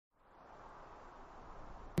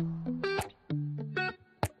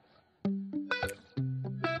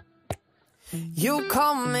You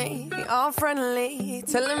call me all friendly,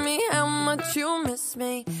 telling me how much you miss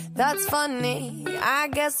me. That's funny, I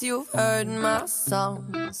guess you've heard my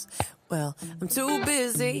songs. Well, I'm too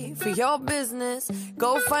busy for your business.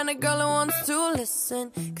 Go find a girl who wants to listen.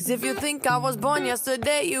 Cause if you think I was born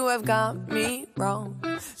yesterday, you have got me wrong.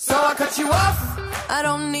 So I cut you off, I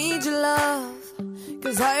don't need your love.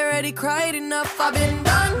 Cause I already cried enough, I've been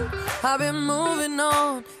done, I've been moving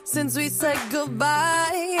on since we said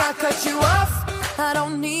goodbye. I cut you off, I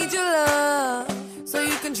don't need your love. So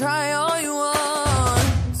you can try all you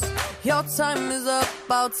want. Your time is up,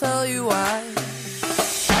 I'll tell you why.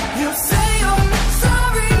 You say you're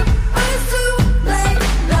sorry, but it's too late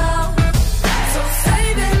now. So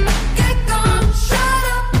save it, get gone, shut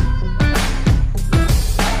up.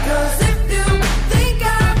 Cause if you think I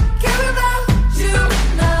care about you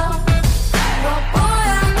now, well boy,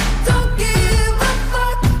 I don't give a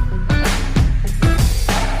fuck.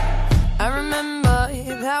 I remember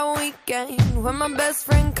that weekend when my best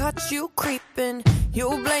friend caught you creeping. You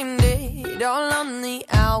blamed it all on the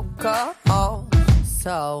alcohol.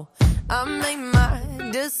 So I made my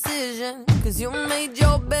decision, cause you made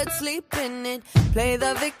your bed, sleep in it. Play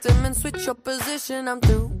the victim and switch your position. I'm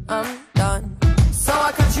through, I'm done. So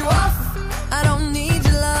I cut you off, I don't need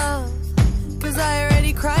your love. Cause I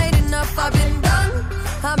already cried enough, I've been done,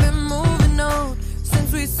 I've been moving on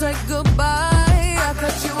since we said goodbye. I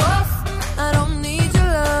cut you off, I don't need your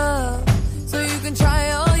love. So you can try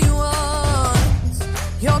all you want.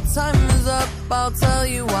 Your time is up, I'll tell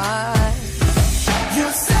you why. You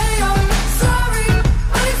say you're sorry,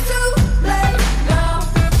 but it's too late now.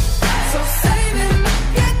 So save it,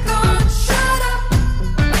 get gone, shut up.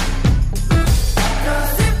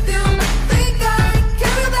 Cause if you think I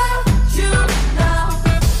care about you now,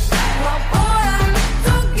 well boy, I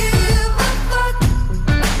don't give a fuck.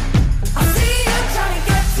 I see you trying to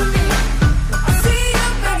get to me, I see you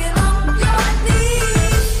begging on your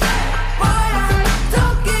knees. Boy, I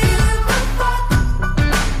don't give a fuck.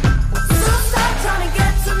 So stop trying to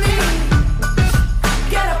get to me.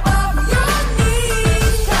 Get up off your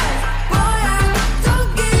knees. Boy, I don't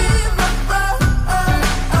give a fuck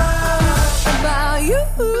about you.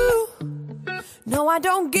 No, I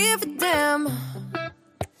don't give a damn.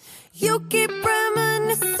 You keep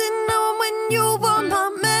reminiscing on when you were my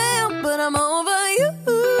man, but I'm over you.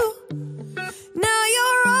 Now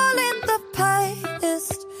you're all in the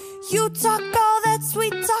past. You talk all that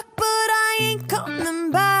sweet talk, but I ain't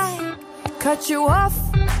coming back. Cut you off,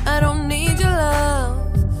 I don't need your love.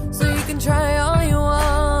 So you can try all you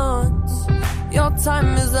want. Your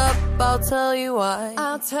time is up, I'll tell you why.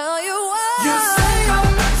 I'll tell you why. You say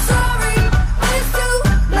you're